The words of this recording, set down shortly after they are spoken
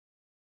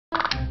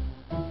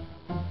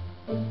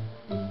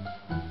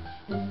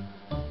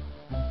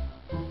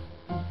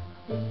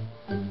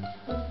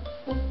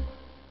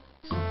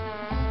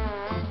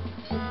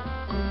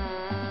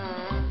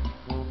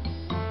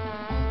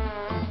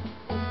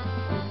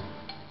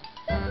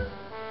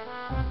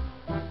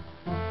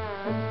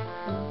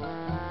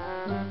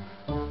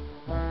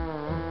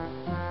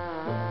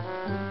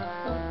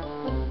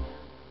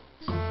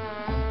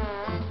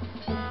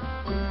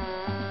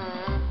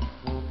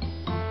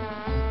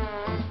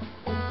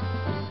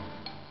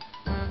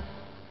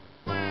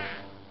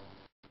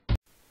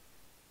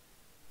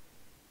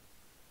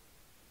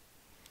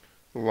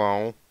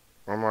Hello,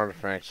 I'm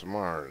Artifacts of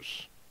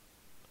Mars.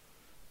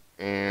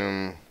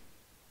 And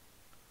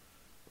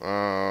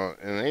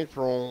in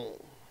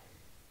April,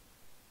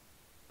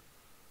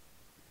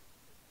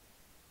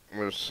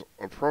 there's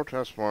a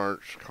protest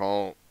march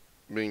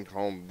being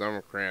called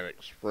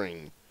Democratic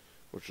Spring,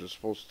 which is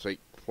supposed to take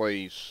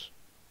place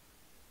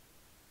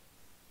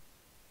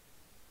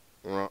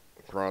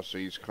across the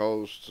East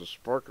Coast to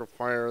spark a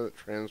fire that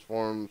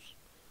transforms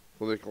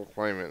political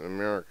climate in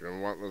America.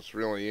 And what this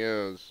really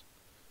is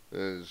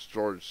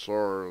George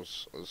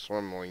Soros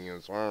assembling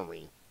his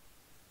army.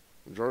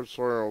 George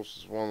Soros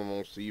is one of the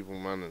most evil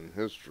men in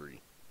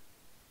history.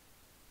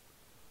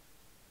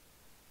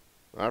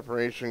 The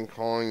operation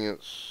calling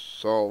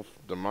itself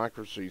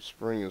Democracy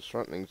Spring is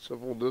threatening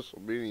civil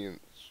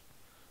disobedience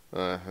at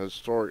a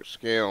historic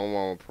scale,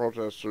 while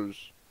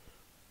protesters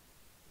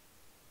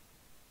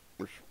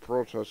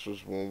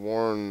will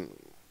warn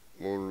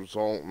will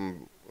result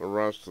in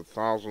arrest of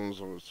thousands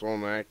of its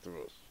own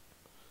activists.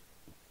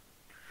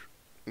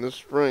 This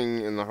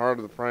spring, in the heart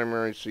of the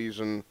primary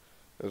season,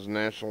 as the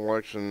national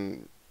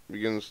election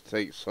begins to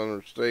take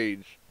center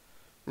stage,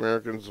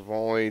 Americans of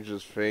all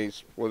ages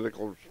face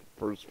political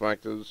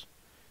perspectives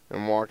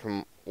and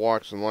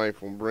walks in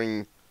life will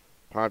bring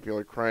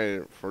popular cry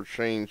for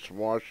change to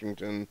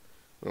Washington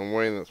in a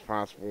way that's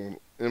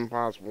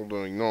impossible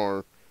to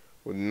ignore,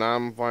 with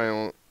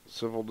nonviolent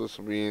civil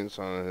disobedience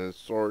on a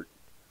historic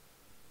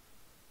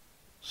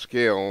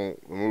scale,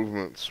 the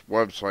movement's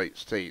website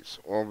states.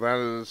 Well, that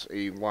is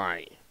a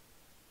lie.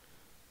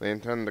 They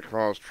intend to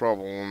cause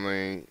trouble and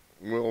they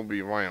will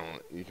be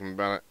violent. You can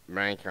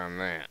bank on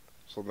that.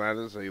 So that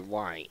is a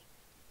lie.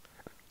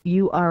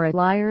 You are a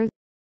liar.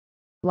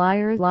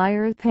 Liar,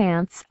 liar,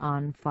 pants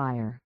on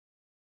fire.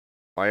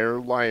 Liar,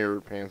 liar,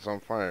 pants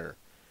on fire.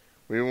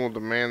 We will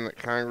demand that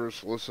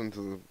Congress listen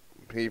to the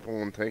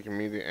people and take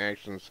immediate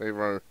action to save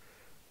our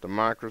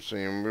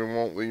democracy, and we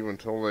won't leave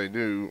until they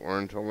do, or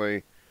until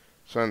they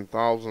send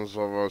thousands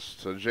of us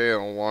to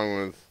jail, along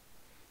with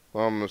the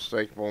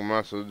unmistakable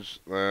message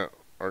that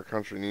our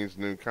country needs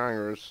new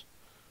Congress,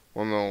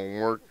 one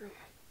that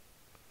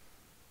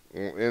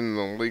will end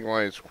the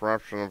legalized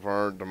corruption of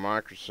our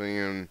democracy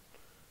and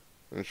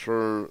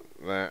ensure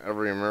that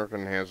every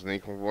American has an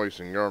equal voice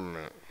in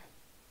government.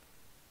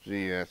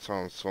 Gee, that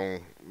sounds so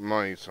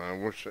nice. I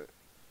wish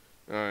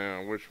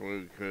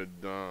we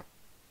could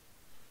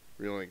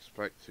really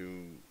expect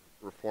to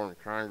reform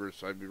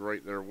Congress. I'd be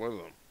right there with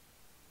them.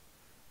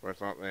 But I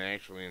thought they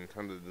actually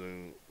intended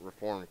to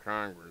reform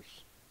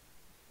Congress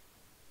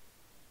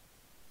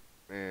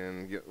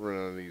and get rid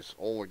of these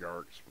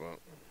oligarchs, but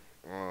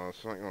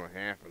it's not going to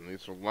happen.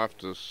 These are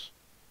leftists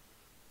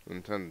who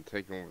intend to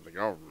take over the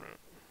government.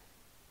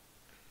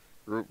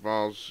 Group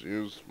vows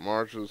use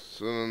marches,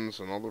 sit-ins,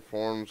 and other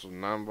forms of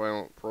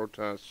nonviolent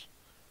protests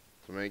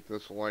to make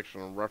this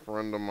election a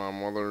referendum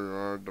on whether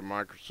our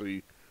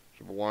democracy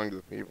should belong to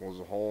the people as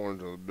a whole or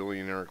to the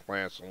billionaire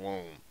class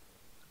alone.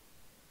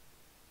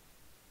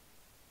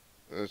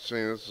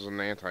 See, this is an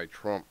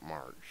anti-Trump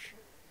march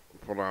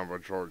put on by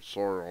George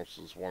Soros,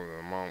 is what it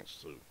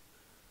amounts to.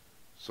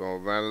 So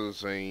that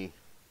is a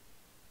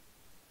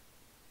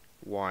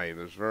lie.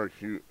 There's aren't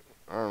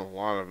a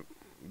lot of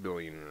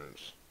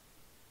billionaires.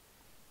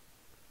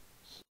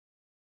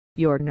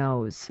 Your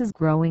nose is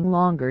growing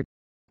longer,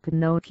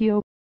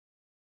 Pinocchio.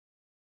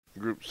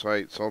 Group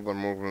cites other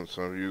movements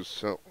that have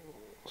used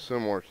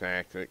similar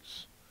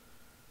tactics,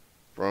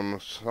 from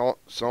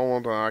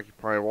Selma to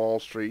Occupy Wall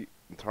Street,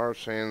 Tar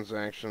Sands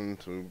action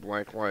to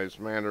Black Lives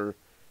Matter.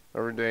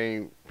 Every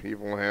day,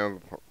 people have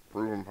the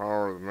proven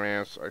power of the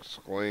mass,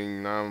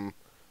 escalating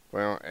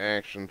non-violent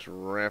action to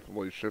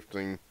rapidly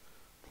shifting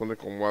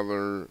political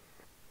weather,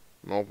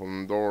 and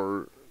open the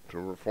door to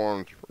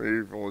reforms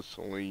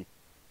previously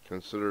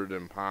considered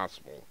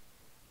impossible.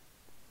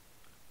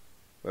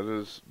 That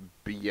is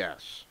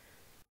BS.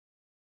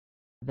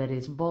 That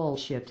is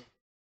bullshit.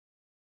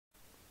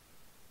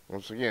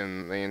 Once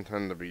again, they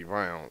intend to be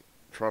violent.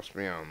 Trust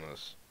me on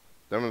this.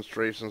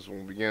 Demonstrations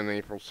will begin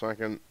April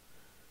 2nd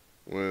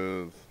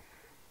with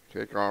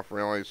kickoff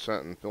rallies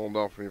set in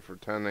Philadelphia for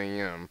 10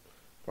 a.m.,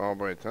 followed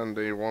by a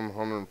 10-day,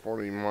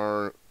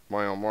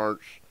 140-mile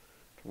march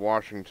to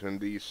Washington,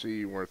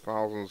 D.C., where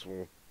thousands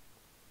will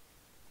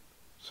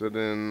sit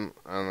in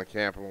on the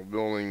Capitol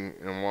building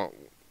in what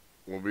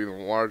will be the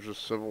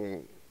largest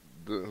civil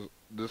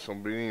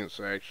disobedience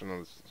action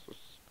of the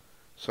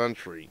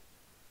century.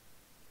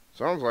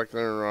 Sounds like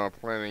they're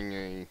planning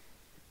a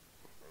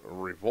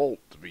revolt,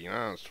 to be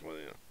honest with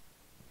you.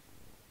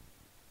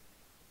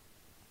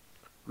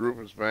 The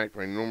group is backed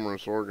by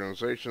numerous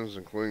organizations,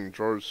 including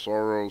George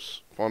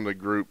Soros-funded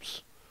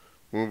groups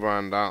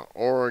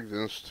MoveOn.org,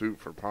 the Institute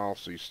for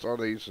Policy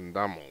Studies, and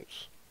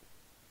Demos.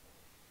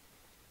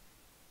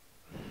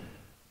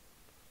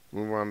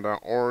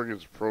 MoveOn.org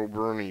is a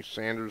pro-Bernie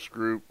Sanders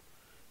group,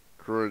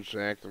 encouraged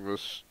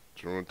activists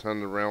to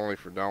attend the rally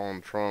for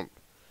Donald Trump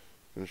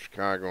in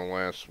Chicago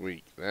last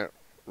week. That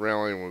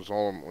rally was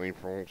ultimately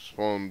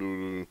postponed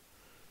due to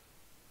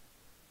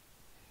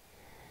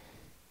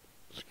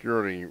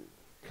security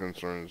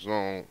concerns.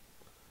 No,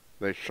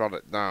 they shut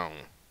it down.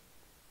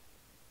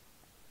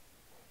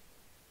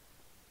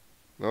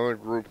 Another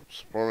group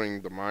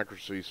supporting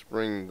democracy,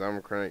 Spring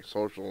Democratic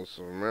Socialists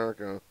of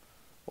America,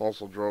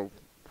 also drove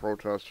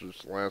protesters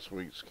to last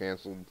week's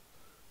canceled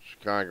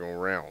Chicago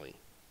rally.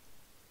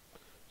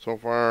 So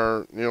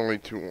far, nearly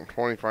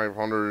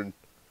 2,500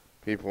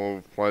 people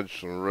have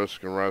pledged to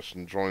risk arrest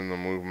and join the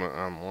movement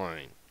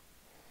online.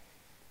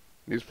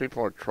 These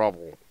people are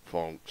trouble,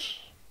 folks.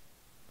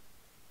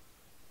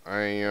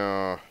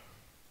 If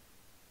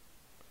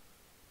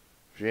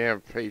you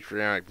have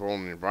patriotic blood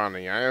in your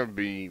body, I have to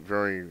be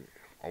very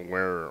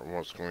aware of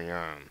what's going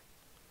on.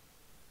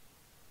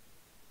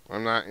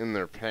 I'm not in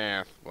their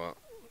path, but,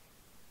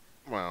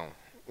 well,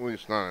 at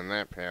least not in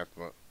that path,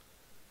 but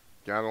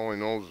God only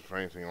knows if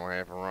anything will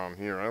happen around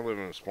here. I live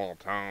in a small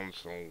town,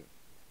 so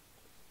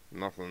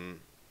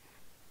nothing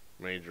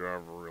major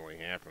ever really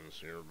happens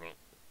here, but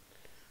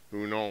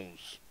who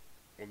knows?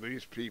 Well,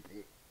 these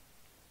people,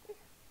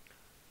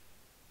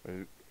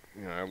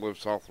 I live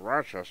south of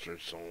Rochester,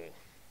 so,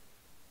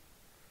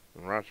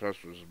 and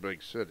Rochester's a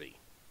big city.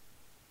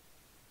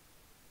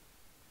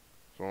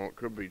 So it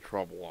could be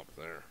trouble up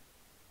there.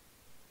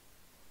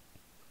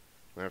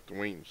 I have to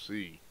wait and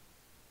see.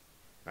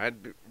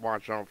 I'd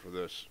watch out for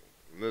this.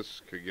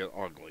 This could get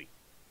ugly.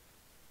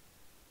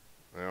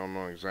 I don't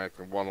know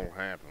exactly what'll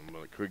happen,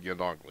 but it could get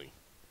ugly.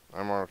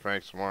 I'm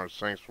Artifacts Mars.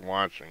 Thanks for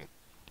watching.